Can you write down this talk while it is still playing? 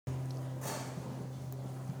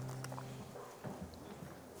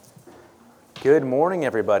Good morning,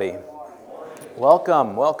 everybody.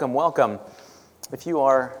 Welcome, welcome, welcome. If you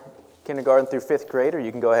are kindergarten through fifth grader,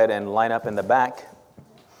 you can go ahead and line up in the back.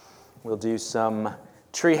 We'll do some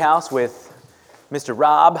treehouse with Mr.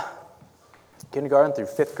 Rob, kindergarten through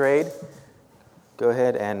fifth grade. Go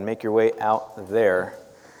ahead and make your way out there.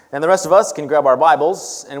 And the rest of us can grab our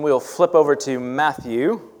Bibles, and we'll flip over to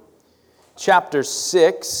Matthew chapter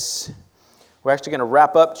 6. We're actually going to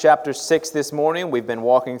wrap up chapter 6 this morning. We've been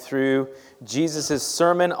walking through Jesus'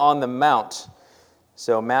 Sermon on the Mount.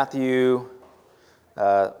 So Matthew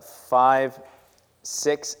 5,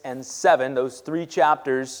 6, and 7, those three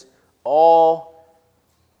chapters all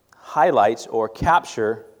highlight or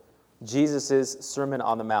capture Jesus' Sermon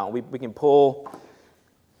on the Mount. We can pull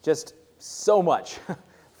just so much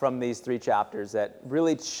from these three chapters that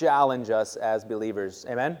really challenge us as believers.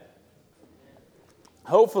 Amen?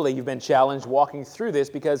 Hopefully you've been challenged walking through this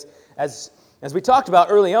because as we talked about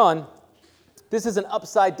early on, this is an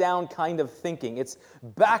upside-down kind of thinking. It's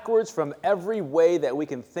backwards from every way that we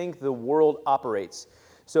can think the world operates.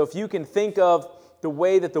 So if you can think of the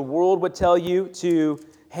way that the world would tell you to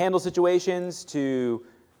handle situations, to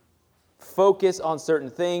focus on certain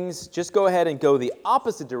things, just go ahead and go the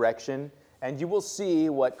opposite direction, and you will see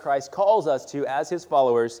what Christ calls us to as His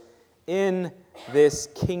followers in this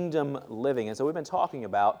kingdom living. And so we've been talking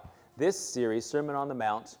about this series, Sermon on the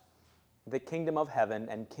Mount, the kingdom of heaven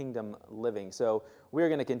and kingdom living. So we're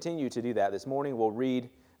going to continue to do that this morning. We'll read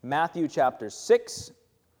Matthew chapter 6.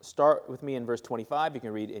 Start with me in verse 25. You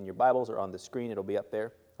can read in your Bibles or on the screen. It'll be up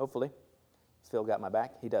there, hopefully. Phil got my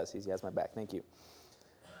back? He does. He has my back. Thank you.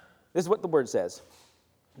 This is what the word says.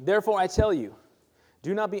 Therefore I tell you,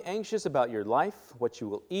 do not be anxious about your life, what you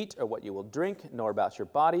will eat or what you will drink, nor about your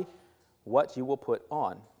body, what you will put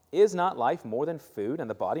on. Is not life more than food, and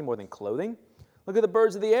the body more than clothing? Look at the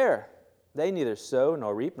birds of the air. They neither sow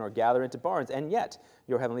nor reap nor gather into barns, and yet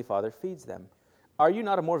your heavenly Father feeds them. Are you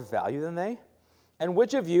not of more value than they? And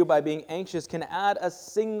which of you, by being anxious, can add a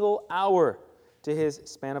single hour to his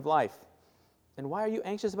span of life? And why are you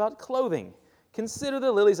anxious about clothing? Consider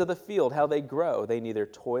the lilies of the field, how they grow. They neither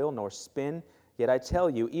toil nor spin. Yet I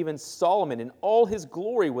tell you, even Solomon in all his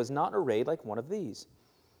glory was not arrayed like one of these.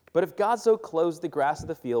 But if God so clothes the grass of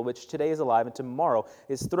the field, which today is alive and tomorrow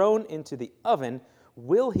is thrown into the oven,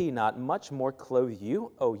 will he not much more clothe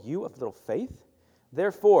you, O you of little faith?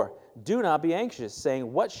 Therefore, do not be anxious,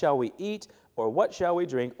 saying, what shall we eat, or what shall we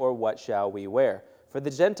drink, or what shall we wear? For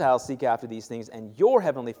the Gentiles seek after these things, and your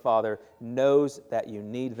heavenly Father knows that you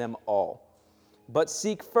need them all. But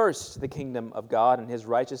seek first the kingdom of God and his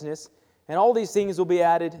righteousness, and all these things will be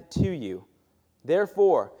added to you.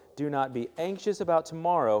 Therefore, do not be anxious about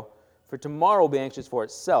tomorrow, for tomorrow will be anxious for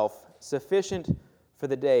itself. Sufficient for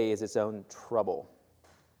the day is its own trouble.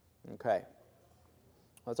 Okay.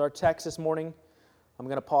 That's our text this morning. I'm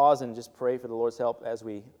going to pause and just pray for the Lord's help as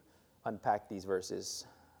we unpack these verses.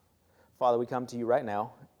 Father, we come to you right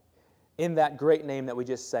now in that great name that we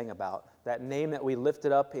just sang about, that name that we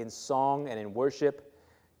lifted up in song and in worship.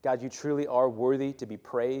 God, you truly are worthy to be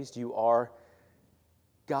praised. You are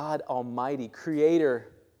God Almighty,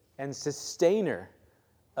 creator and sustainer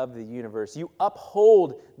of the universe. You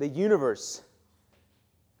uphold the universe.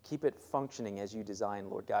 Keep it functioning as you design,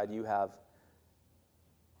 Lord God. You have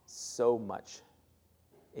so much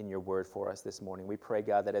in your word for us this morning. We pray,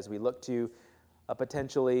 God, that as we look to a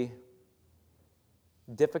potentially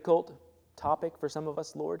difficult topic for some of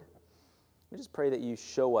us, Lord, we just pray that you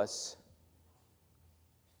show us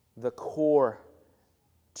the core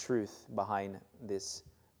truth behind this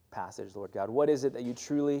passage, Lord God. What is it that you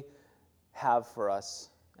truly have for us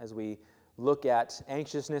as we look at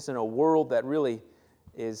anxiousness in a world that really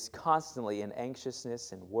is constantly in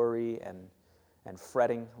anxiousness and worry and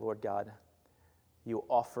fretting, Lord God? You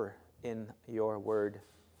offer in your word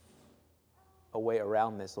a way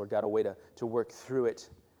around this, Lord God, a way to work through it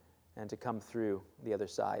and to come through the other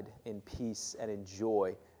side in peace and in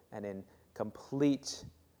joy and in complete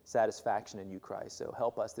satisfaction in you, Christ. So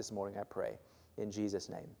help us this morning, I pray, in Jesus'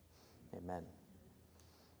 name. Amen.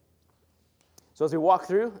 So as we walk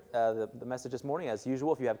through the message this morning, as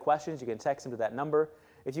usual, if you have questions, you can text them to that number.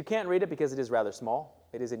 If you can't read it because it is rather small,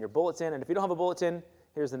 it is in your bulletin. And if you don't have a bulletin,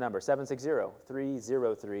 here's the number,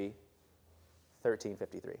 760-303-1353.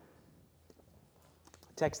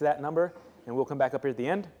 Text that number, and we'll come back up here at the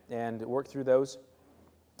end and work through those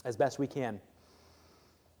as best we can.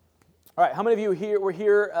 All right, how many of you were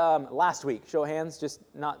here last week? Show of hands. This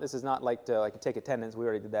is not like to take attendance. We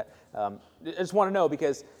already did that. I just want to know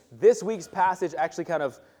because this week's passage actually kind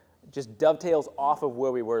of just dovetails off of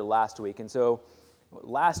where we were last week. And so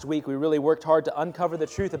last week we really worked hard to uncover the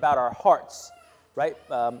truth about our hearts. right?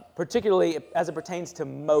 Particularly as it pertains to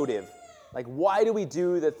motive. Like, why do we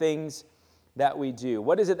do the things that we do?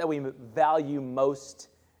 What is it that we value most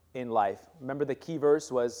in life? Remember, the key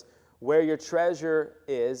verse was, where your treasure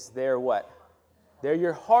is, there what? There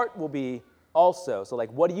your heart will be also. So,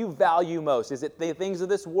 like, what do you value most? Is it the things of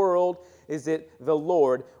this world? Is it the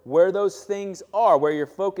Lord? Where those things are, where your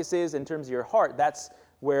focus is in terms of your heart, that's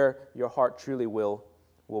where your heart truly will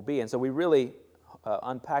be. And so we really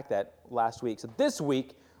unpacked that last week. So this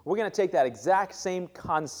week, we're going to take that exact same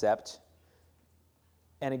concept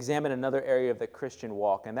and examine another area of the Christian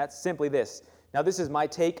walk, and that's simply this. Now, this is my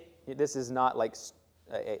take. This is not like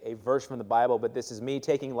a verse from the Bible, but this is me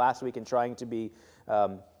taking last week and trying to be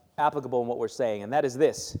applicable in what we're saying, and that is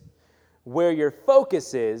this. Where your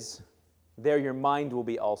focus is, there your mind will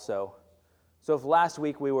be also. So if last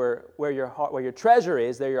week we were where your treasure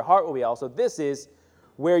is, there your heart will be also. This is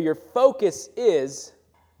where your focus is,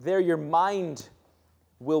 there your mind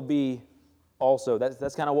will be also.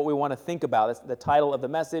 That's kind of what we want to think about. That's the title of the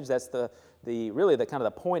message. That's really the kind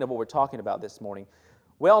of the point of what we're talking about this morning.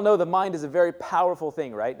 We all know the mind is a very powerful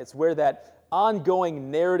thing, right? It's where that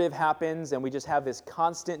ongoing narrative happens, and we just have this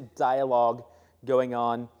constant dialogue going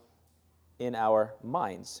on in our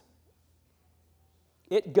minds.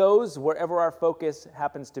 It goes wherever our focus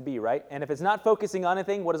happens to be, right? And if it's not focusing on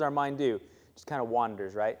anything, what does our mind do? Just kind of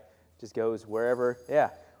wanders, right? Just goes wherever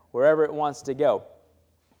it wants to go.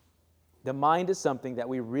 The mind is something that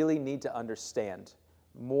we really need to understand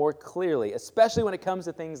more clearly, especially when it comes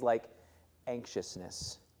to things like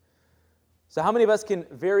anxiousness. So how many of us can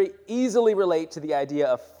very easily relate to the idea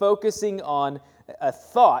of focusing on a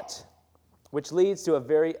thought which leads to a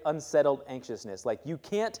very unsettled anxiousness? Like, you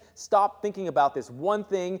can't stop thinking about this one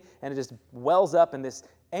thing, and it just wells up, and this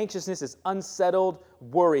anxiousness, this unsettled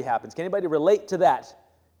worry happens. Can anybody relate to that?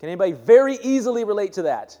 Can anybody very easily relate to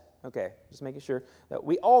that? Okay, just making sure that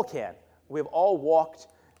we all can. We've all walked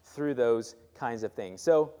through those kinds of things.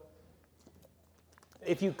 So,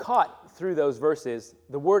 if you caught through those verses,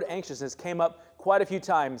 the word anxiousness came up quite a few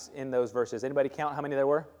times in those verses. Anybody count how many there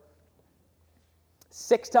were?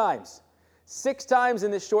 6 times. 6 times in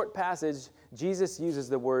this short passage, Jesus uses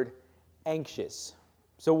the word anxious.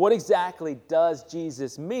 So what exactly does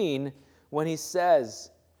Jesus mean when he says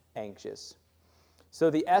anxious? So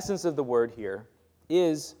the essence of the word here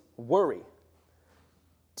is worry.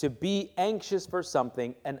 To be anxious for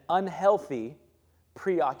something, an unhealthy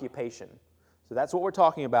preoccupation. So that's what we're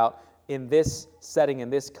talking about in this setting, in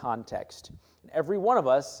this context. And every one of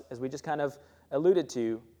us, as we just kind of alluded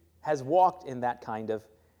to, has walked in that kind of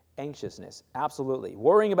anxiousness. Absolutely.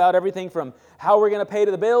 Worrying about everything from how we're going to pay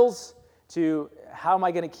to the bills to how am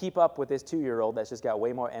I going to keep up with this 2-year-old that's just got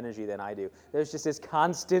way more energy than I do. There's just this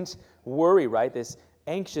constant worry, right? This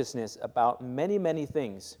anxiousness about many, many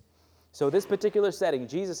things. So this particular setting,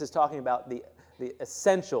 Jesus is talking about the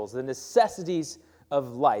essentials, the necessities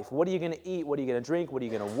of life. What are you going to eat? What are you going to drink? What are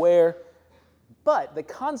you going to wear? But the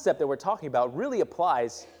concept that we're talking about really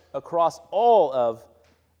applies across all of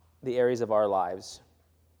the areas of our lives,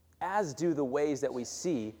 as do the ways that we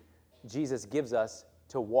see Jesus gives us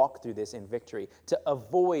to walk through this in victory, to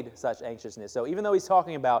avoid such anxiousness. So even though he's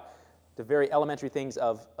talking about the very elementary things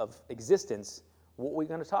of existence, what we're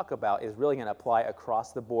going to talk about is really going to apply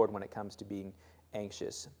across the board when it comes to being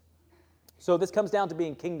anxious. So this comes down to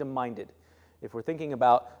being kingdom-minded. If we're thinking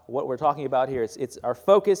about what we're talking about here, it's our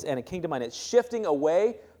focus and a kingdom-minded. It's shifting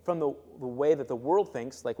away from the way that the world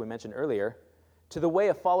thinks, like we mentioned earlier, to the way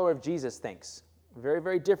a follower of Jesus thinks. Very,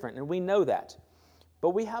 very different, and we know that. But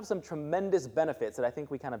we have some tremendous benefits that I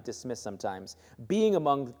think we kind of dismiss sometimes, being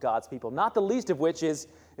among God's people, not the least of which is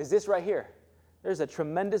this right here. There's a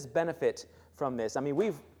tremendous benefit from this. I mean,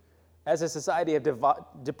 we've, as a society, have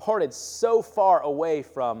departed so far away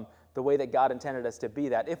from the way that God intended us to be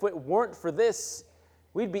that if it weren't for this,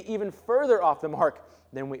 we'd be even further off the mark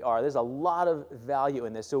than we are. There's a lot of value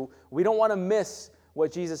in this. So we don't want to miss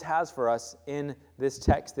what Jesus has for us in this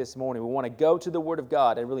text this morning. We want to go to the Word of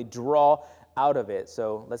God and really draw out of it.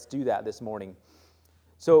 So let's do that this morning.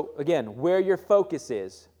 So again, where your focus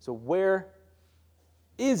is. So where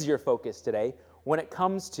is your focus today when it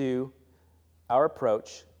comes to our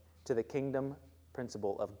approach to the kingdom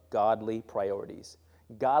principle of godly priorities?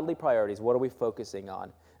 Godly priorities, what are we focusing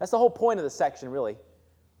on? That's the whole point of the section, really.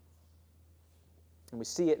 And we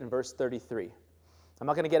see it in verse 33. I'm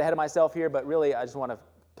not going to get ahead of myself here, but really I just want to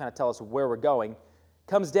kind of tell us where we're going. It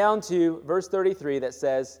comes down to verse 33 that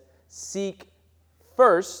says, seek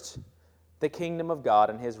first the kingdom of God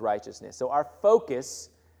and his righteousness. So our focus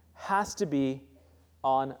has to be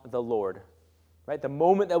on the Lord. Right? The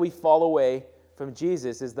moment that we fall away from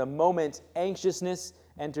Jesus is the moment anxiousness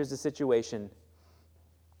enters the situation.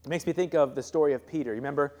 It makes me think of the story of Peter. You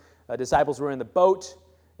remember, disciples were in the boat.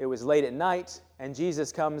 It was late at night, and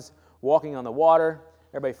Jesus comes walking on the water.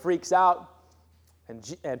 Everybody freaks out,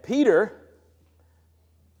 and Peter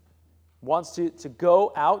wants to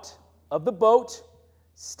go out of the boat,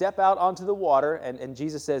 step out onto the water, and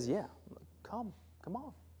Jesus says, yeah, come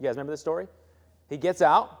on. You guys remember this story? He gets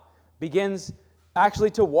out, begins actually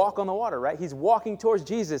to walk on the water, right? He's walking towards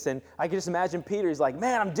Jesus, and I can just imagine Peter. He's like,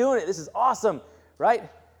 man, I'm doing it. This is awesome, right?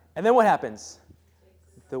 And then what happens?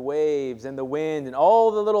 The waves and the wind and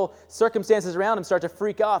all the little circumstances around him start to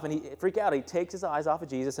freak out. He takes his eyes off of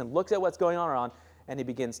Jesus and looks at what's going on around, and he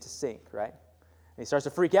begins to sink, right? And he starts to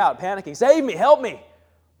freak out, panicking, save me, help me,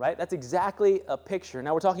 right? That's exactly a picture.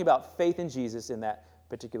 Now, we're talking about faith in Jesus in that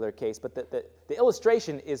particular case, but the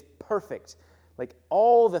illustration is perfect. Like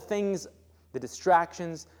all the things, the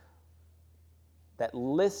distractions, that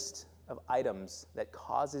list of items that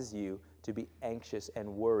causes you to be anxious and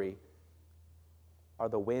worry are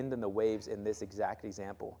the wind and the waves in this exact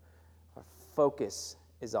example. Our focus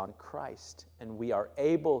is on Christ, and we are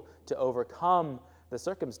able to overcome the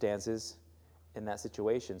circumstances in that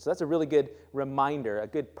situation. So that's a really good reminder, a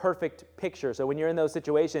good perfect picture. So when you're in those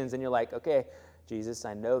situations and you're like, okay, Jesus,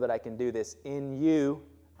 I know that I can do this in you.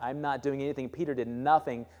 I'm not doing anything. Peter did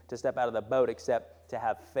nothing to step out of the boat except to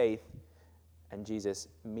have faith, and Jesus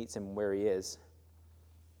meets him where he is.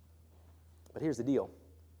 But here's the deal.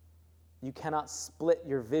 You cannot split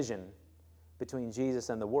your vision between Jesus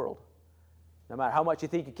and the world. No matter how much you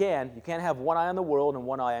think you can't have one eye on the world and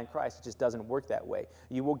one eye on Christ. It just doesn't work that way.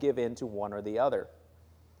 You will give in to one or the other.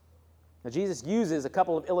 Now, Jesus uses a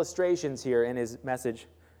couple of illustrations here in his message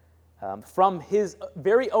from his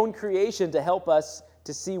very own creation to help us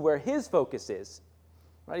to see where his focus is.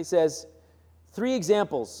 Right? He says 3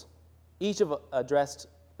 examples, each have addressed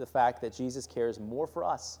the fact that Jesus cares more for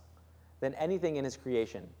us than anything in his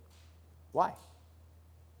creation. Why?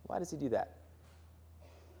 Why does he do that?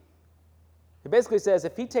 He basically says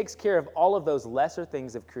if he takes care of all of those lesser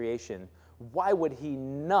things of creation, why would he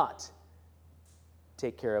not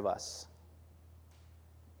take care of us?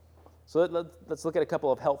 So let's look at a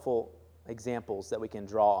couple of helpful examples that we can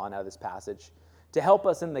draw on out of this passage to help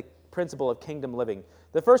us in the principle of kingdom living.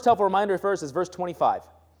 The first helpful reminder first is verse 25.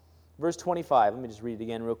 Verse 25, let me just read it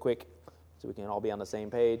again real quick so we can all be on the same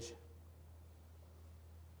page.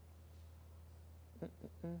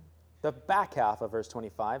 The back half of verse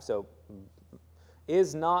 25, so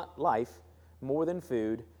is not life more than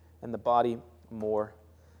food, and the body more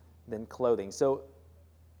than clothing. So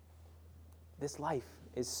this life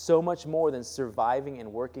is so much more than surviving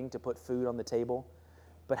and working to put food on the table.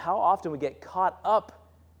 But how often we get caught up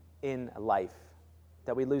in life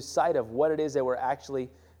that we lose sight of what it is that we're actually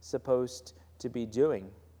supposed to be doing.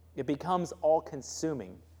 It becomes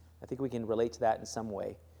all-consuming. I think we can relate to that in some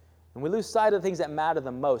way. And we lose sight of the things that matter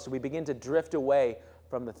the most. We begin to drift away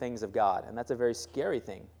from the things of God, and that's a very scary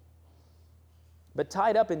thing. But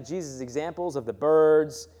tied up in Jesus' examples of the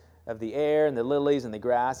birds, of the air, and the lilies, and the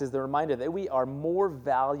grass is the reminder that we are more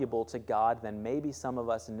valuable to God than maybe some of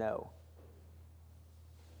us know.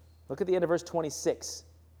 Look at the end of verse 26.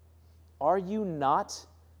 Are you not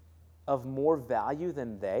of more value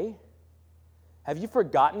than they? Have you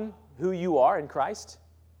forgotten who you are in Christ?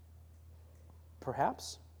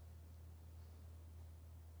 Perhaps.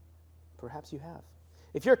 Perhaps you have.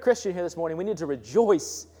 If you're a Christian here this morning, we need to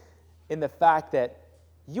rejoice in the fact that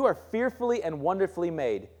you are fearfully and wonderfully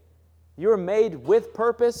made. You are made with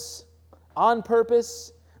purpose, on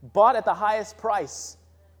purpose, bought at the highest price.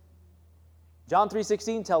 John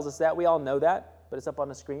 3:16 tells us that. We all know that, but it's up on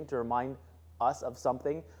the screen to remind us of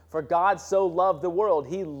something. For God so loved the world.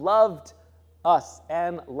 He loved us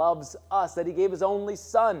and loves us, that he gave his only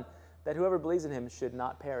Son, that whoever believes in him should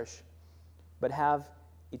not perish, but have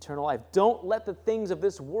eternal life. Don't let the things of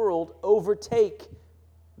this world overtake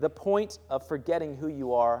the point of forgetting who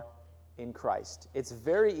you are in Christ. It's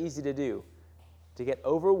very easy to do, to get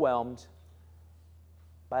overwhelmed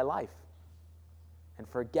by life and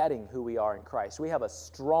forgetting who we are in Christ. We have a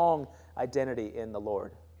strong identity in the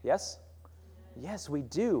Lord. Yes? Yes, we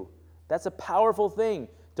do. That's a powerful thing.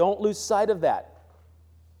 Don't lose sight of that.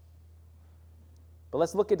 But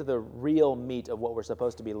let's look into the real meat of what we're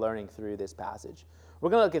supposed to be learning through this passage. We're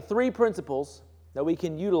going to look at 3 principles that we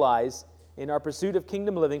can utilize in our pursuit of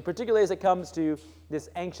kingdom living, particularly as it comes to this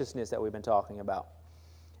anxiousness that we've been talking about.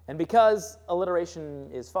 And because alliteration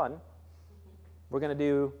is fun, we're going to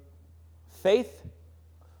do faith,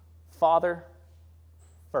 Father,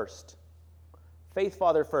 first. Faith,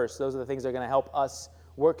 Father, first. Those are the things that are going to help us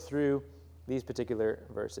work through these particular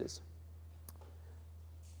verses.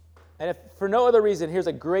 And if for no other reason, here's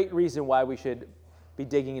a great reason why we should be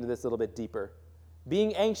digging into this a little bit deeper.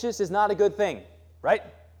 Being anxious is not a good thing, right?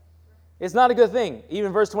 It's not a good thing.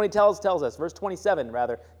 Even verse 20 tells us, verse 27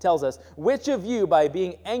 rather, tells us, which of you by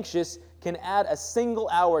being anxious can add a single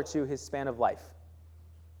hour to his span of life?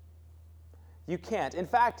 You can't. In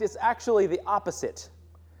fact, it's actually the opposite.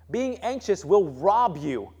 Being anxious will rob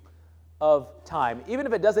you of time. Even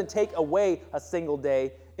if it doesn't take away a single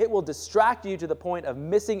day, it will distract you to the point of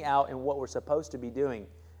missing out in what we're supposed to be doing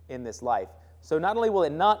in this life. So not only will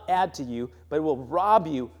it not add to you, but it will rob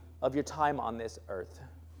you of your time on this earth.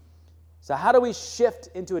 So how do we shift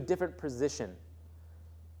into a different position?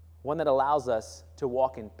 One that allows us to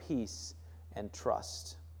walk in peace and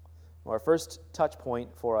trust. Well, our first touch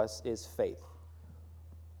point for us is faith.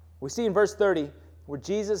 We see in verse 30 where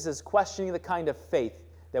Jesus is questioning the kind of faith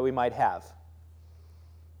that we might have.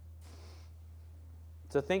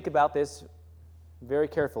 So think about this very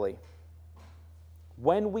carefully.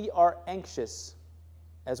 When we are anxious,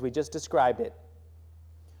 as we just described it,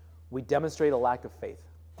 we demonstrate a lack of faith.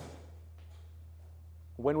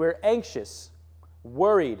 When we're anxious,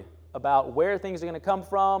 worried about where things are going to come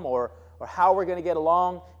from or how we're going to get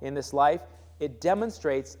along in this life, it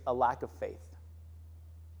demonstrates a lack of faith.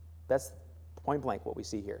 That's point blank what we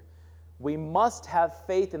see here. We must have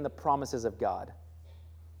faith in the promises of God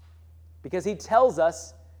because he tells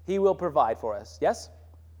us he will provide for us. Yes?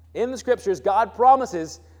 In the scriptures, God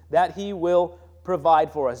promises that he will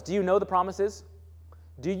provide for us. Do you know the promises?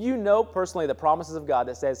 Do you know personally the promises of God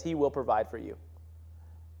that says he will provide for you?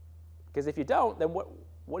 Because if you don't, then what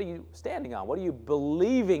are you standing on? What are you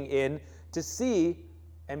believing in to see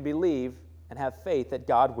and believe and have faith that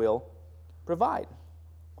God will provide?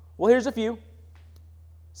 Well, here's a few.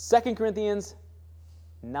 2 Corinthians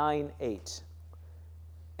 9:8.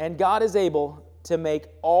 And God is able to make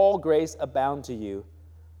all grace abound to you,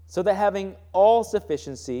 so that having all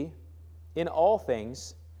sufficiency in all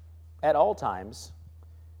things, at all times,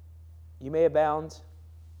 you may abound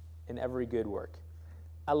in every good work.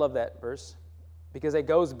 I love that verse because it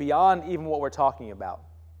goes beyond even what we're talking about.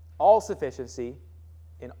 All sufficiency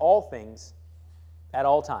in all things, at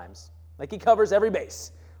all times. Like he covers every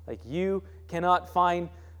base. Like you cannot find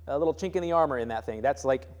a little chink in the armor in that thing. That's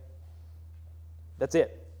it.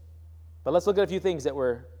 But let's look at a few things that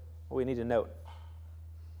we need to note.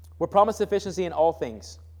 We're promised sufficiency in all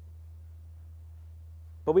things.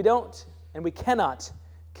 But we don't and we cannot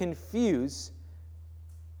confuse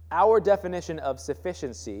our definition of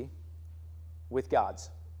sufficiency with God's,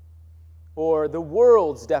 or the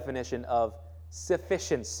world's definition of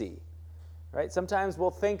sufficiency. Right? Sometimes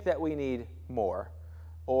we'll think that we need more,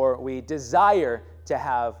 or we desire to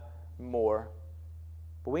have more,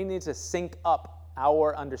 but we need to sync up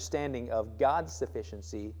our understanding of God's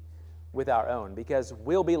sufficiency with our own, because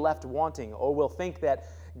we'll be left wanting, or we'll think that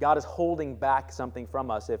God is holding back something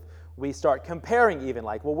from us if we start comparing, even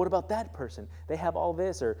like, well, what about that person? They have all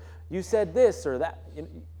this, or you said this or that.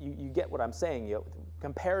 You get what I'm saying.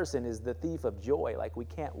 Comparison is the thief of joy. Like, we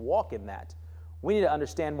can't walk in that. We need to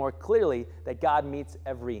understand more clearly that God meets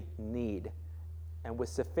every need. And with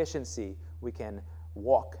sufficiency, we can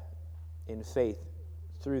walk in faith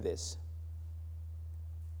through this.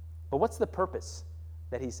 But what's the purpose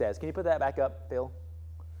that he says? Can you put that back up, Phil?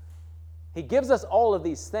 He gives us all of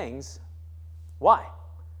these things. Why?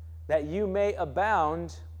 That you may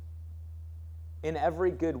abound in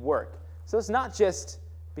every good work. So it's not just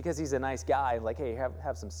because he's a nice guy, like, hey,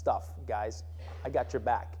 have some stuff, guys. I got your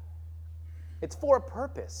back. It's for a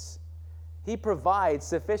purpose. He provides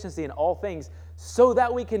sufficiency in all things so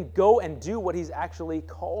that we can go and do what he's actually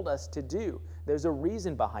called us to do. There's a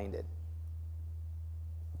reason behind it.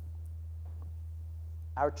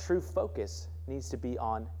 Our true focus needs to be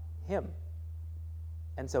on him.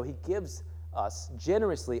 And so he gives us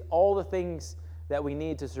generously all the things that we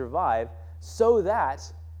need to survive so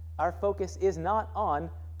that our focus is not on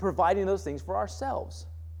providing those things for ourselves.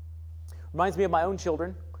 Reminds me of my own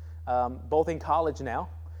children, both in college now.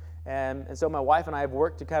 And so my wife and I have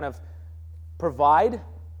worked to kind of provide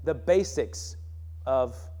the basics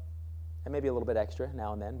of, and maybe a little bit extra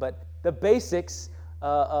now and then, but the basics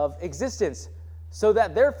of existence so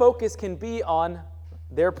that their focus can be on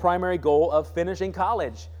their primary goal of finishing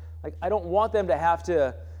college. Like, I don't want them to have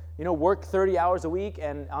to, work 30 hours a week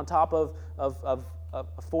and on top of a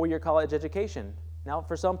 4-year college education. Now,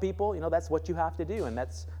 for some people, that's what you have to do, and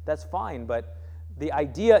that's fine. But the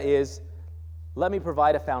idea is, let me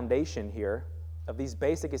provide a foundation here of these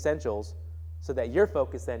basic essentials so that your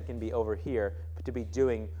focus then can be over here to be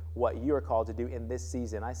doing what you are called to do in this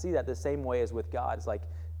season. I see that the same way as with God. It's like,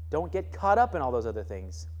 don't get caught up in all those other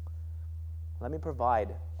things. Let me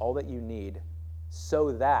provide all that you need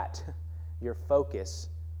so that your focus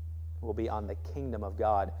will be on the kingdom of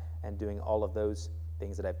God and doing all of those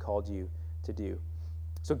things that I've called you to do.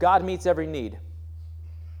 So God meets every need.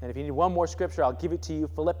 And if you need one more scripture, I'll give it to you,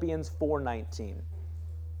 Philippians 4:19.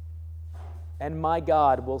 And my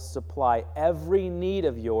God will supply every need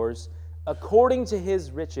of yours according to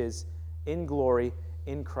his riches in glory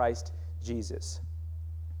in Christ Jesus.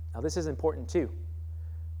 Now this is important too.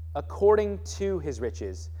 According to his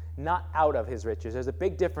riches, not out of his riches. There's a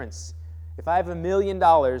big difference. If I have $1 million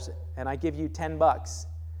and I give you $10,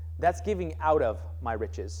 that's giving out of my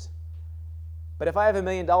riches. But if I have $1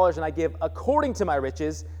 million and I give according to my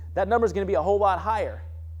riches, that number is going to be a whole lot higher,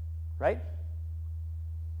 right?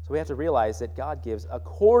 So we have to realize that God gives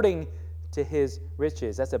according to his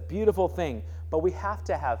riches. That's a beautiful thing. But we have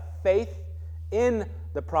to have faith in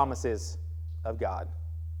the promises of God.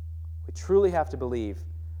 We truly have to believe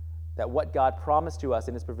that what God promised to us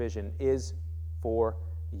in his provision is for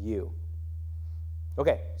you.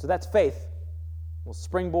 Okay, so that's faith. We'll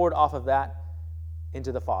springboard off of that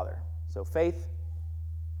into the Father. So faith,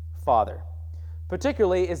 Father.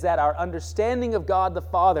 Particularly is that our understanding of God the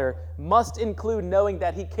Father must include knowing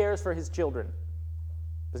that he cares for his children.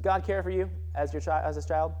 Does God care for you as his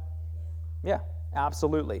child? Yeah,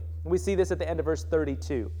 absolutely. We see this at the end of verse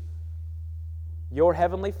 32. Your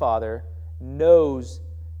heavenly Father knows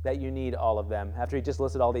that you need all of them. After he just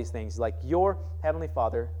listed all these things, like your heavenly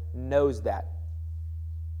Father knows that.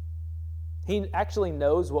 He actually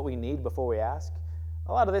knows what we need before we ask.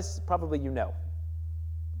 A lot of this probably you know.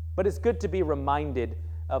 But it's good to be reminded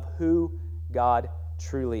of who God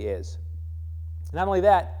truly is. Not only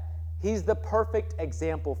that, he's the perfect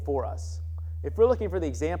example for us. If we're looking for the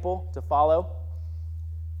example to follow,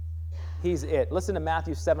 he's it. Listen to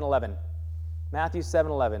Matthew 7:11. Matthew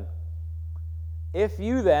 7:11. If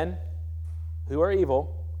you then, who are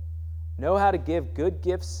evil, know how to give good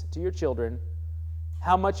gifts to your children,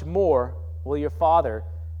 how much more will your Father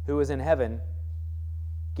who is in heaven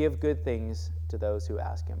give good things to those who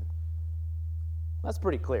ask him? That's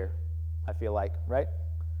pretty clear, I feel like, right?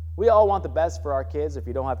 We all want the best for our kids. If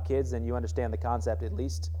you don't have kids, then you understand the concept at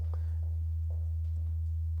least.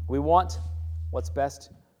 We want what's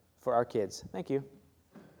best for our kids. Thank you.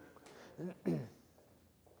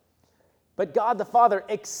 But God the Father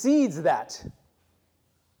exceeds that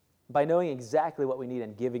by knowing exactly what we need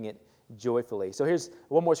and giving it joyfully. So here's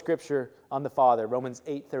one more scripture on the Father, Romans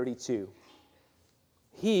 8:32.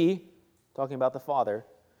 He, talking about the Father,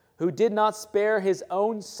 who did not spare his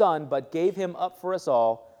own Son, but gave him up for us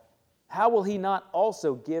all, how will he not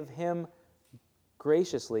also give him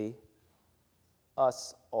graciously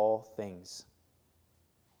us all things?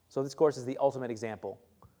 So this, of course, is the ultimate example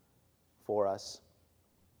for us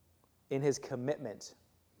in his commitment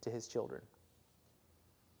to his children.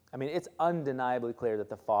 I mean, it's undeniably clear that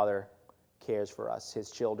the Father cares for us,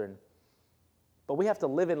 his children. But we have to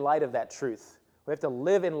live in light of that truth. We have to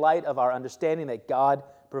live in light of our understanding that God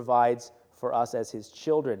provides for us as his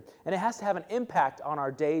children. And it has to have an impact on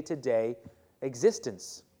our day-to-day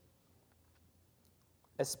existence,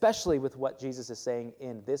 especially with what Jesus is saying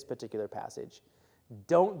in this particular passage.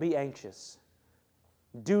 Don't be anxious.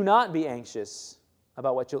 Do not be anxious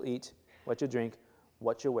about what you'll eat, what you'll drink,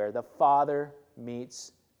 what you'll wear. The Father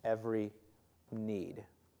meets every need.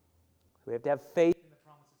 We have to have faith in the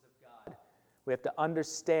promises of God. We have to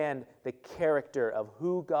understand the character of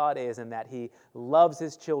who God is and that he loves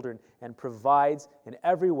his children and provides in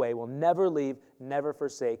every way, will never leave, never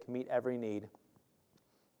forsake, meet every need.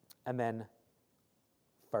 And then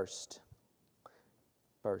first.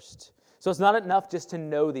 So it's not enough just to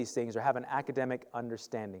know these things or have an academic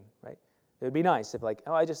understanding, right? It would be nice if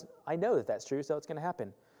I know that that's true, so it's going to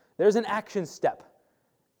happen. There's an action step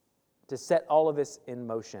to set all of this in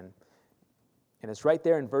motion. And it's right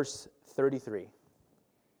there in verse 33.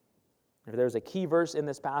 If there's a key verse in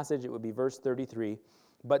this passage, it would be verse 33.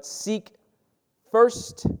 But seek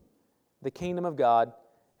first the kingdom of God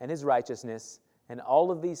and his righteousness, and all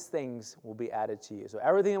of these things will be added to you. So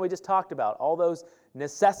everything that we just talked about, all those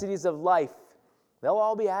necessities of life, they'll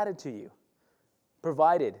all be added to you,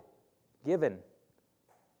 provided, given.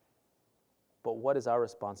 But what is our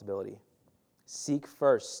responsibility? Seek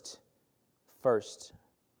first.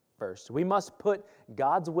 We must put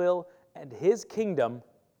God's will and his kingdom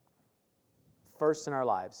first in our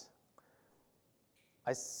lives.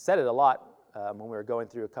 I said it a lot when we were going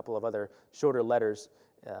through a couple of other shorter letters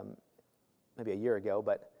maybe a year ago,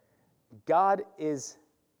 but God is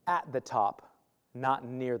at the top, not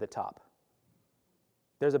near the top.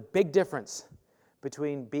 There's a big difference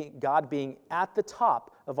between God being at the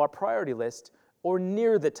top of our priority list or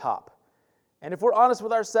near the top. And if we're honest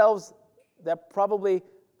with ourselves, that probably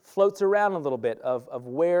floats around a little bit of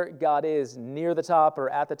where God is near the top or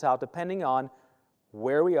at the top, depending on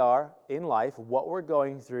where we are in life, what we're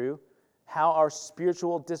going through, how our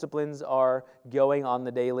spiritual disciplines are going on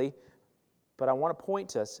the daily. But I want to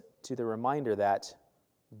point us to the reminder that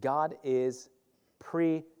God is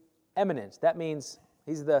preeminent. That means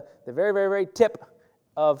He's the very, very, very tip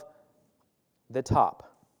of the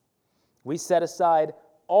top. We set aside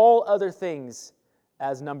all other things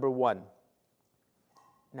as number one.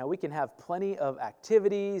 Now, we can have plenty of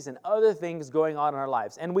activities and other things going on in our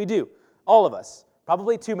lives, and we do, all of us,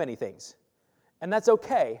 probably too many things. And that's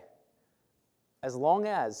okay, as long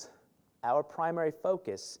as our primary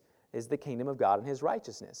focus is the kingdom of God and His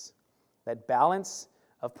righteousness. That balance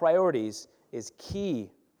of priorities is key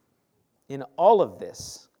in all of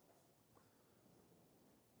this.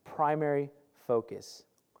 Primary focus.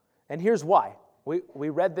 And here's why. We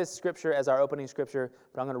read this scripture as our opening scripture,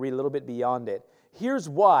 but I'm going to read a little bit beyond it. Here's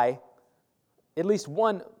why, at least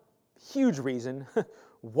one huge reason,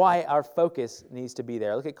 why our focus needs to be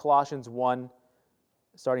there. Look at Colossians 1,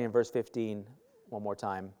 starting in verse 15, one more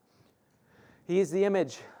time. He is the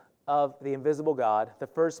image of the invisible God, the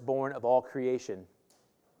firstborn of all creation.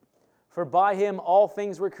 For by Him all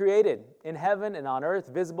things were created, in heaven and on earth,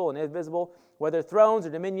 visible and invisible, whether thrones or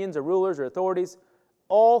dominions or rulers or authorities,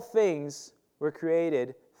 all things were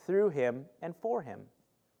created through Him and for Him.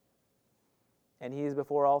 And He is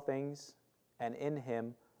before all things, and in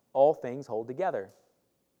Him all things hold together.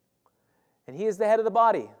 And He is the head of the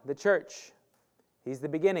body, the church. He's the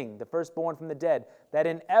beginning, the firstborn from the dead, that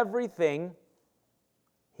in everything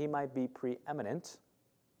He might be preeminent.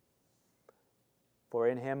 For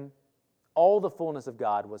in Him all the fullness of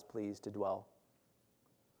God was pleased to dwell.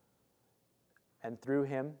 And through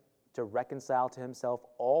Him to reconcile to Himself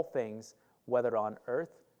all things, whether on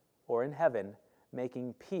earth or in heaven,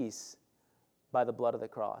 making peace by the blood of the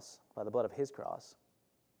cross, by the blood of His cross.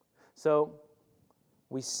 So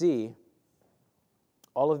we see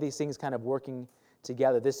all of these things kind of working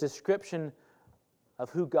together. This description of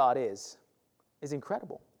who God is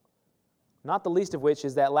incredible. Not the least of which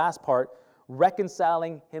is that last part,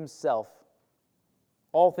 reconciling Himself,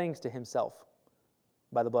 all things to Himself,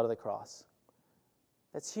 by the blood of the cross.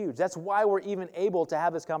 That's huge. That's why we're even able to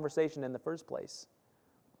have this conversation in the first place.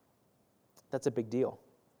 That's a big deal.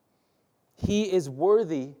 He is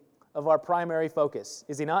worthy of our primary focus,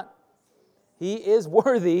 is He not? He is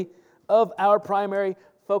worthy of our primary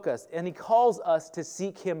focus, and He calls us to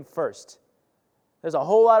seek Him first. There's a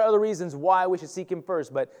whole lot of other reasons why we should seek Him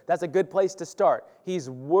first, but that's a good place to start. He's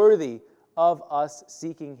worthy of us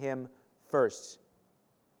seeking Him first.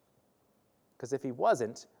 Because if He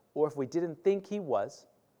wasn't, or if we didn't think He was,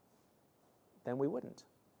 then we wouldn't.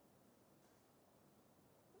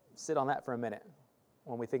 Sit on that for a minute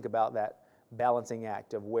when we think about that balancing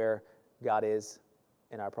act of where God is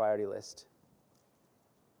in our priority list.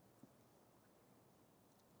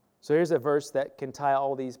 So here's a verse that can tie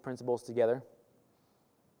all these principles together.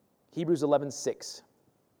 Hebrews 11:6.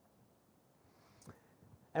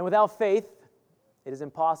 And without faith, it is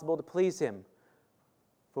impossible to please Him.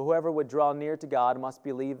 For whoever would draw near to God must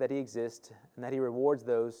believe that He exists and that He rewards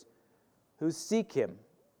those who seek Him.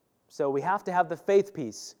 So we have to have the faith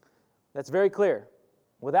piece. That's very clear.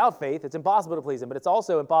 Without faith, it's impossible to please Him, but it's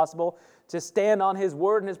also impossible to stand on His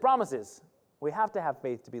word and His promises. We have to have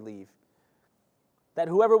faith to believe. That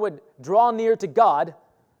whoever would draw near to God,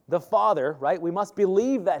 the Father, right, we must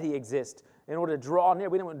believe that He exists in order to draw near.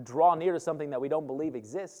 We don't draw near to something that we don't believe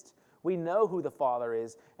exists. We know who the Father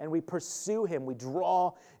is, and we pursue Him. We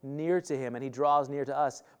draw near to Him, and He draws near to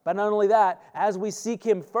us. But not only that, as we seek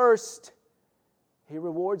Him first, He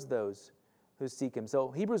rewards those who seek Him. So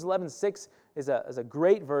Hebrews 11:6 is a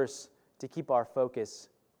great verse to keep our focus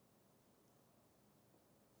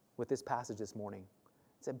with this passage this morning.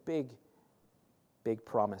 It's a big, big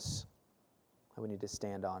promise that we need to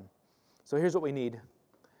stand on. So here's what we need.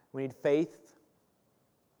 We need faith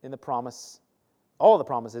in the promise, all the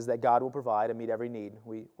promises that God will provide and meet every need.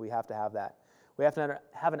 We have to have that. We have to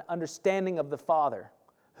have an understanding of the Father,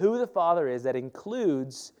 who the Father is, that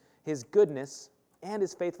includes His goodness and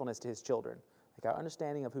His faithfulness to His children. Like our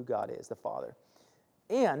understanding of who God is, the Father.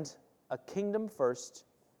 And a kingdom-first,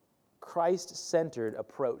 Christ-centered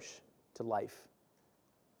approach to life.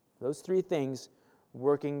 Those three things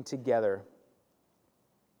working together.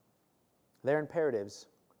 They're imperatives.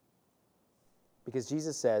 Because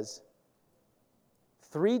Jesus says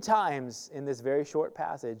 3 times in this very short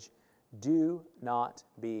passage, do not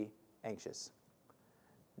be anxious.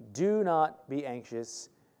 Do not be anxious.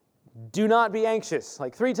 Do not be anxious.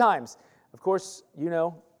 Like 3 times. Of course, you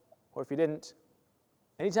know, or if you didn't,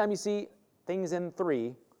 anytime you see things in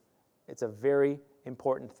 3, It's a very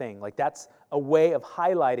important thing. Like that's a way of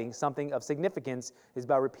highlighting something of significance is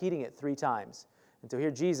by repeating it 3 times. And so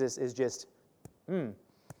here Jesus is just,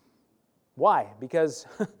 why? Because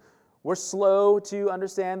we're slow to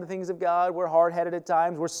understand the things of God. We're hard-headed at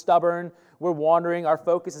times. We're stubborn. We're wandering. Our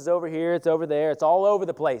focus is over here. It's over there. It's all over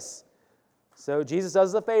the place. So Jesus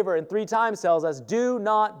does us a favor and 3 times tells us, do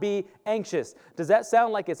not be anxious. Does that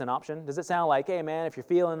sound like it's an option? Does it sound like, hey man, if you're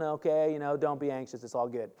feeling okay, don't be anxious. It's all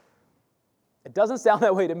good. It doesn't sound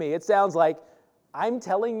that way to me. It sounds like, I'm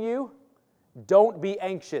telling you, don't be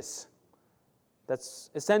anxious.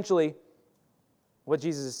 That's essentially what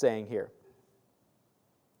Jesus is saying here.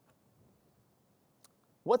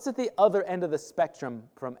 What's at the other end of the spectrum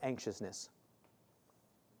from anxiousness?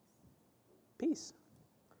 Peace.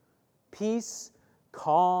 Peace,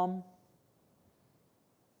 calm,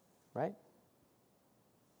 right?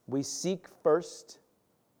 We seek first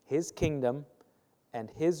His kingdom and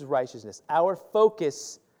His righteousness. Our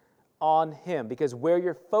focus on Him, because where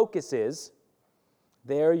your focus is,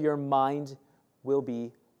 there your mind will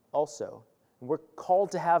be also. And we're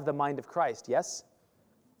called to have the mind of Christ, yes?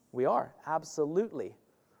 We are, absolutely.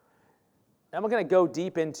 I'm not going to go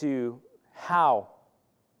deep into how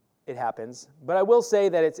it happens, but I will say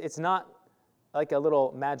that it's not like a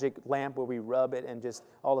little magic lamp where we rub it and just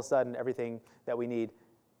all of a sudden everything that we need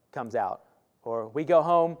comes out. Or we go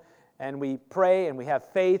home and we pray and we have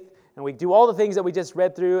faith and we do all the things that we just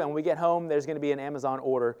read through, and when we get home, there's going to be an Amazon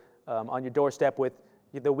order on your doorstep with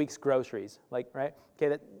the week's groceries. Like, right?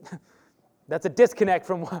 Okay, that's a disconnect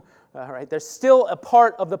from, all right, there's still a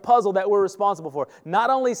part of the puzzle that we're responsible for.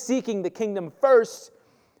 Not only seeking the kingdom first,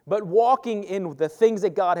 but walking in the things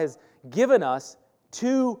that God has given us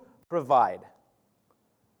to provide.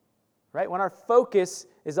 Right? When our focus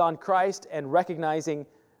is on Christ and recognizing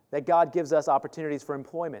that God gives us opportunities for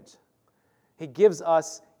employment. He gives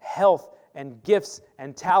us health and gifts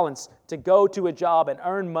and talents to go to a job and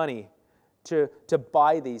earn money to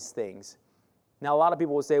buy these things. Now, a lot of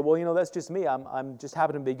people will say, well, that's just me. I'm just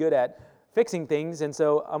happen to be good at fixing things, and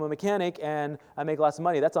so I'm a mechanic and I make lots of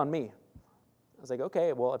money. That's on me. I was like,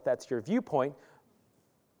 okay, well, if that's your viewpoint,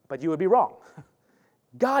 but you would be wrong.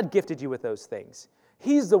 God gifted you with those things.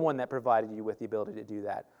 He's the one that provided you with the ability to do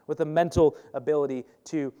that, with the mental ability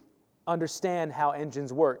to understand how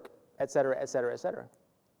engines work, et cetera, et cetera, et cetera.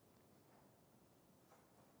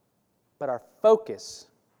 But our focus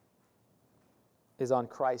is on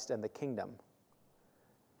Christ and the kingdom.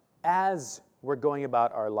 As we're going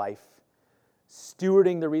about our life,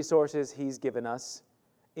 stewarding the resources He's given us,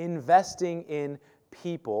 investing in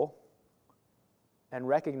people, and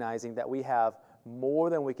recognizing that we have more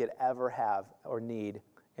than we could ever have or need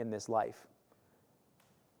in this life.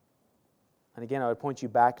 And again, I would point you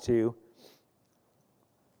back to,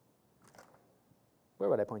 where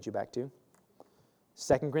would I point you back to?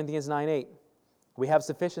 2 Corinthians 9:8. We have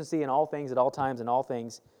sufficiency in all things, at all times, in all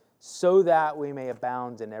things, so that we may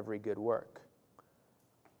abound in every good work.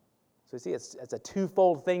 So you see, it's a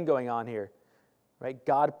twofold thing going on here. Right?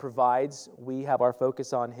 God provides, we have our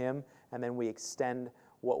focus on Him, and then we extend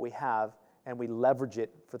what we have, and we leverage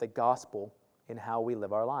it for the gospel in how we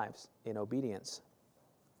live our lives, in obedience.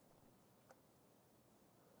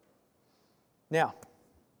 Now,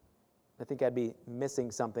 I think I'd be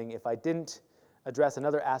missing something if I didn't address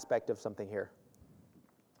another aspect of something here.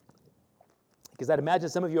 Because I'd imagine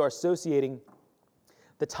some of you are associating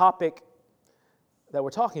the topic that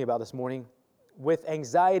we're talking about this morning with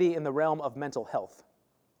anxiety in the realm of mental health.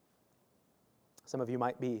 Some of you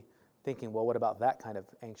might be thinking, well, what about that kind of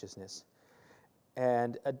anxiousness?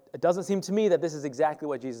 And it doesn't seem to me that this is exactly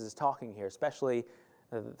what Jesus is talking here, especially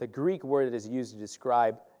the Greek word that is used to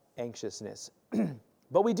describe anxiousness.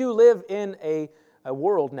 But we do live in a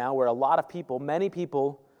world now where a lot of people, many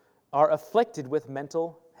people, are afflicted with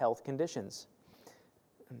mental health conditions.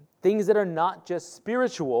 Things that are not just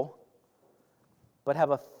spiritual, but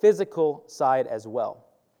have a physical side as well.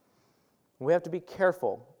 We have to be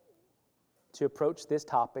careful to approach this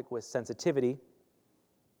topic with sensitivity,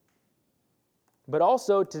 but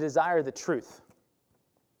also to desire the truth.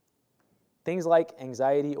 Things like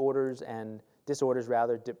anxiety disorders,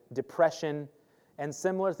 depression, and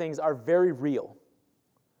similar things are very real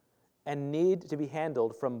and need to be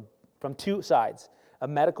handled from two sides, a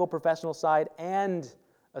medical professional side and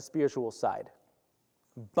a spiritual side.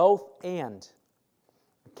 Both and.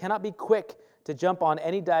 We cannot be quick to jump on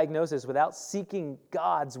any diagnosis without seeking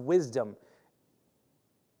God's wisdom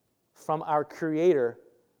from our Creator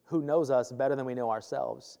who knows us better than we know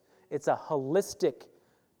ourselves. It's a holistic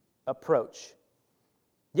approach.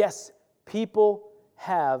 Yes, people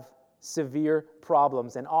have severe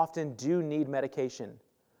problems and often do need medication.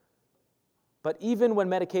 But even when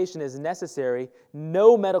medication is necessary,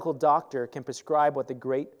 no medical doctor can prescribe what the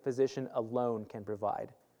great physician alone can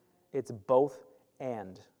provide. It's both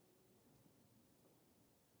and.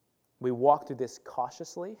 We walk through this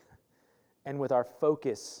cautiously and with our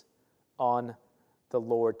focus on the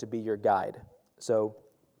Lord to be your guide. So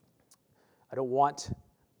I don't want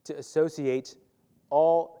to associate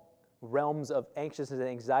all realms of anxiousness and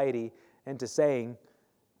anxiety into saying,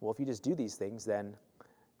 well, if you just do these things, then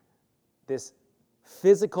this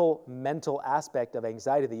physical, mental aspect of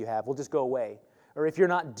anxiety that you have will just go away. Or if you're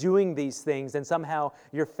not doing these things, then somehow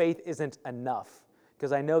your faith isn't enough.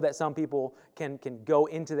 Because I know that some people can go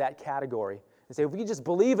into that category and say, if we just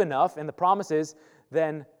believe enough in the promises,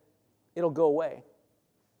 then it'll go away.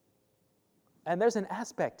 And there's an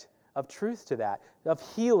aspect of truth to that, of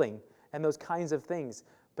healing and those kinds of things.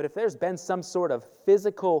 But if there's been some sort of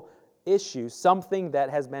physical issue, something that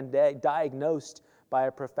has been diagnosed by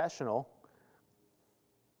a professional,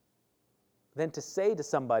 then to say to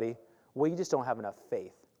somebody, well, you just don't have enough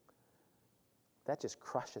faith, that just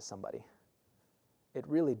crushes somebody. It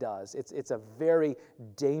really does. It's a very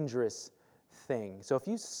dangerous thing. So if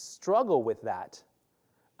you struggle with that,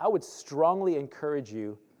 I would strongly encourage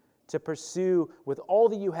you to pursue with all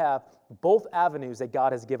that you have both avenues that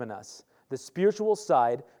God has given us. The spiritual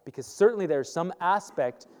side, because certainly there's some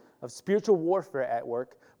aspect of spiritual warfare at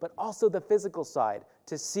work, but also the physical side,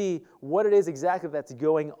 to see what it is exactly that's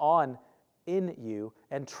going on in you,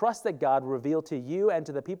 and trust that God will reveal to you and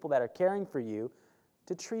to the people that are caring for you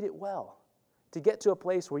to treat it well, to get to a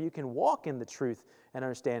place where you can walk in the truth and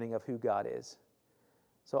understanding of who God is.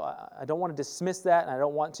 So I don't want to dismiss that, and I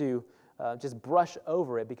don't want to just brush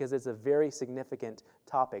over it, because it's a very significant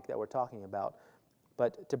topic that we're talking about.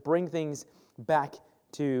 But to bring things back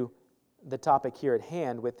to the topic here at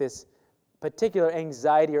hand with this particular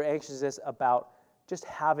anxiety or anxiousness about just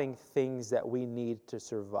having things that we need to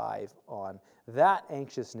survive on, that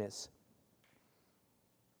anxiousness,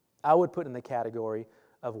 I would put in the category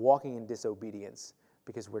of walking in disobedience,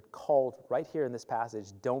 because we're called right here in this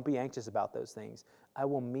passage, don't be anxious about those things. I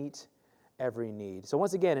will meet every need. So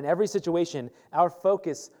once again, in every situation, our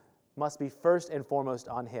focus must be first and foremost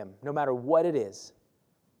on Him, no matter what it is.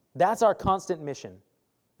 That's our constant mission,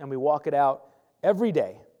 and we walk it out every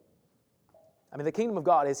day. I mean, the kingdom of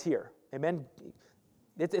God is here. Amen?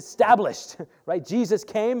 It's established, right? Jesus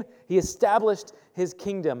came, He established His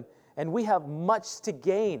kingdom, and we have much to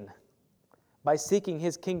gain by seeking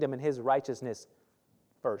His kingdom and His righteousness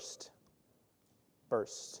first.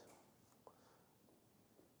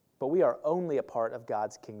 But we are only a part of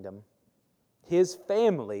God's kingdom, His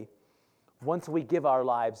family, once we give our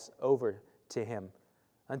lives over to Him.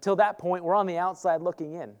 Until that point, we're on the outside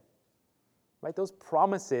looking in. Right? Those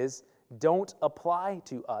promises don't apply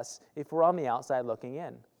to us if we're on the outside looking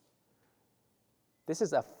in. This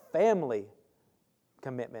is a family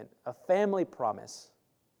commitment, a family promise.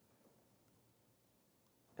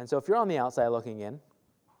 And so if you're on the outside looking in,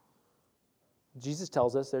 Jesus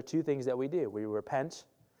tells us there are two things that we do. We repent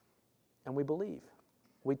and we believe.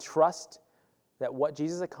 We trust that what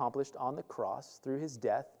Jesus accomplished on the cross through His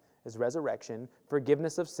death, His resurrection,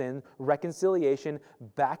 forgiveness of sin, reconciliation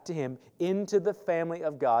back to Him, into the family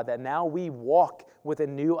of God, that now we walk with a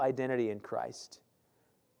new identity in Christ.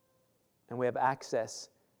 And we have access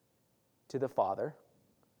to the Father,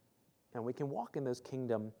 and we can walk in those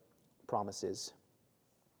kingdom promises.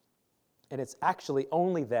 And it's actually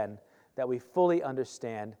only then that we fully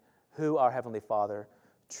understand who our Heavenly Father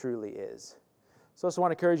truly is. So I just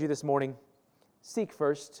want to encourage you this morning, seek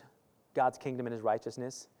first God's kingdom and His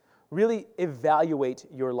righteousness. Really evaluate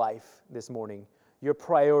your life this morning, your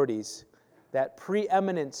priorities, that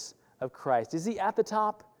preeminence of Christ. Is He at the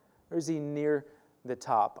top, or is He near the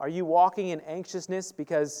top? Are you walking in anxiousness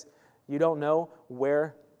because you don't know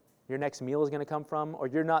where your next meal is going to come from, or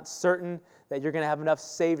you're not certain that you're going to have enough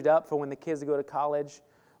saved up for when the kids go to college,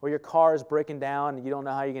 or your car is breaking down and you don't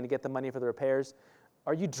know how you're going to get the money for the repairs?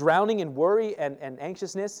 Are you drowning in worry and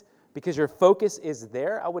anxiousness because your focus is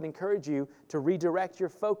there? I would encourage you to redirect your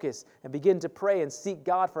focus and begin to pray and seek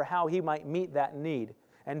God for how He might meet that need,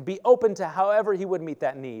 and be open to however He would meet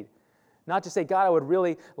that need. Not to say, God, I would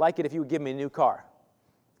really like it if you would give me a new car.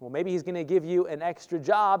 Well, maybe He's going to give you an extra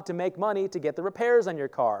job to make money to get the repairs on your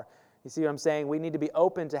car. You see what I'm saying? We need to be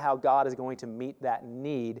open to how God is going to meet that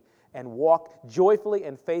need and walk joyfully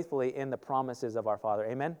and faithfully in the promises of our Father.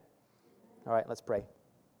 Amen? All right, let's pray.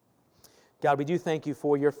 God, we do thank You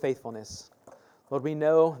for Your faithfulness. Lord, we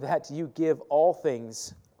know that You give all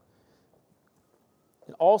things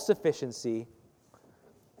in all sufficiency.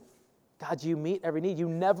 God, You meet every need. You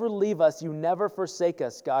never leave us. You never forsake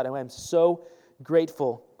us, God. And I am so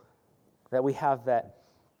grateful that we have that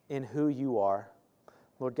in who you are.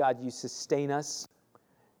 Lord God, you sustain us,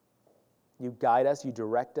 you guide us, you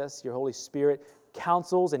direct us. Your Holy Spirit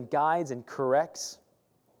counsels and guides and corrects.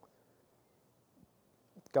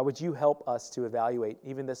 God, would you help us to evaluate,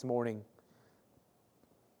 even this morning,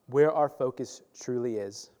 where our focus truly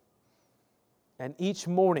is? And each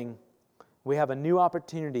morning, we have a new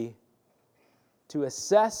opportunity to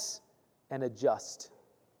assess and adjust.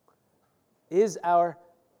 Is our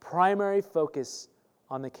primary focus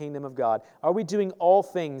on the kingdom of God? Are we doing all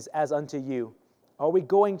things as unto you? Are we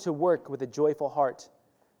going to work with a joyful heart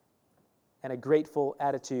and a grateful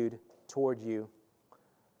attitude toward you?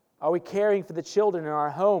 Are we caring for the children in our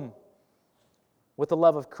home with the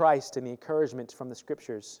love of Christ and the encouragement from the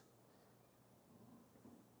Scriptures?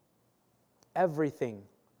 Everything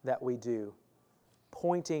that we do,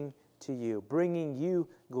 pointing to you, bringing you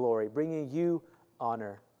glory, bringing you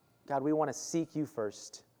honor. God, we want to seek you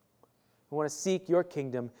first. We want to seek your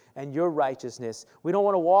kingdom and your righteousness. We don't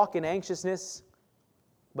want to walk in anxiousness,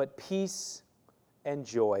 but peace and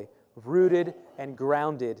joy, rooted and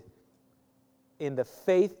grounded in the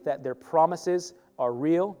faith that their promises are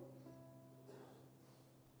real,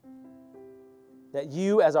 that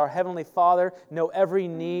you, as our Heavenly Father, know every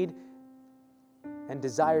need and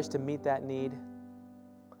desires to meet that need,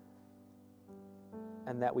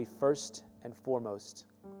 and that we first and foremost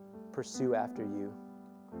pursue after you.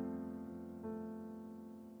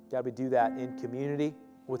 God, we do that in community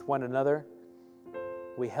with one another.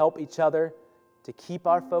 We help each other to keep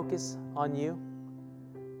our focus on you.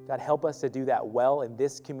 God, help us to do that well in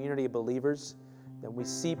this community of believers, that we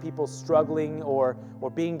see people struggling or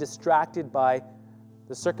being distracted by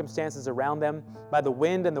the circumstances around them, by the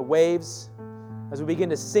wind and the waves. As we begin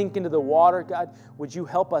to sink into the water, God, would you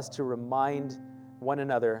help us to remind one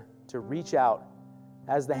another to reach out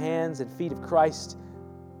as the hands and feet of Christ,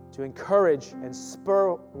 to encourage and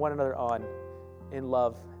spur one another on in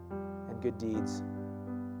love and good deeds.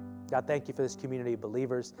 God, thank you for this community of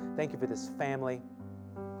believers. Thank you for this family.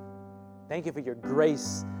 Thank you for your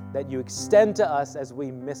grace that you extend to us as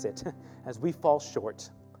we miss it, as we fall short.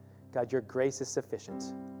 God, your grace is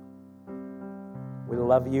sufficient. We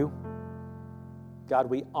love you. God,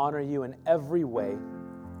 we honor you in every way.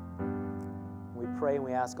 We pray and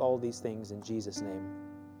we ask all these things in Jesus' name.